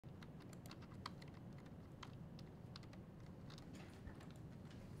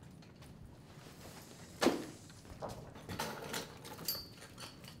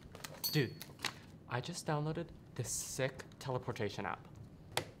Dude, I just downloaded this sick teleportation app.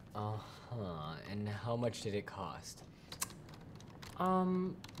 Uh-huh, and how much did it cost?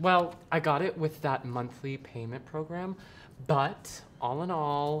 Well, I got it with that monthly payment program, but all in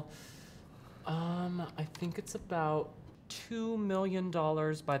all, I think it's about $2 million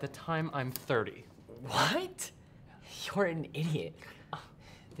by the time I'm 30. What? You're an idiot.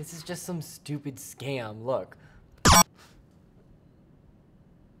 This is just some stupid scam, look.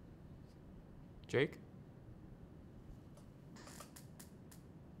 Jake?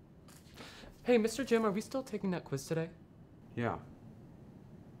 Hey, Mr. Jim, are we still taking that quiz today? Yeah.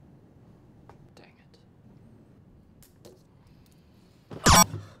 Dang it.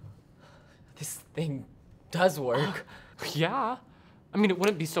 This thing does work. Yeah. I mean, it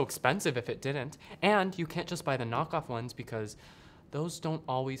wouldn't be so expensive if it didn't. And you can't just buy the knockoff ones because those don't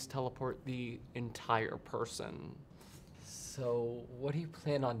always teleport the entire person. So, what do you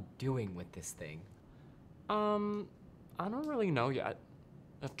plan on doing with this thing? I don't really know yet.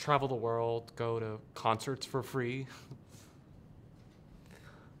 Travel the world, go to concerts for free.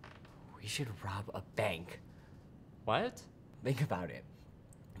 We should rob a bank. What? Think about it.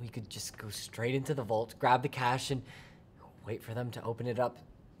 We could just go straight into the vault, grab the cash, and wait for them to open it up.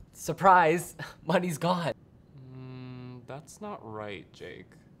 Surprise! Money's gone. That's not right, Jake.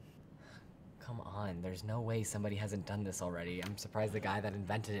 Come on, there's no way somebody hasn't done this already. I'm surprised the guy that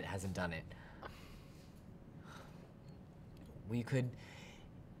invented it hasn't done it. We could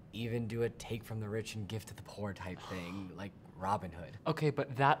even do a take from the rich and give to the poor type thing, like Robin Hood. Okay,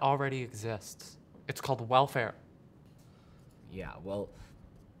 but that already exists. It's called welfare. Yeah, well,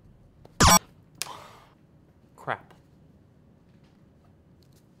 Crap.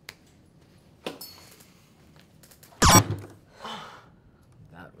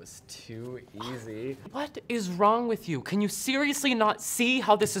 that was too easy. What is wrong with you? Can you seriously not see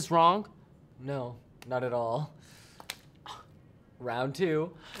how this is wrong? No, not at all. Round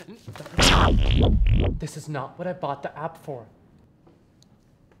two. This is not what I bought the app for.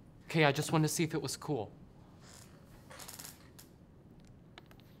 Okay, I just wanted to see if it was cool.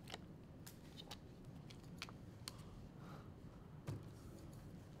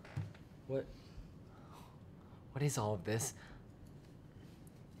 What is all of this?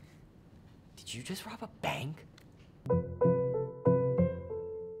 Did you just rob a bank?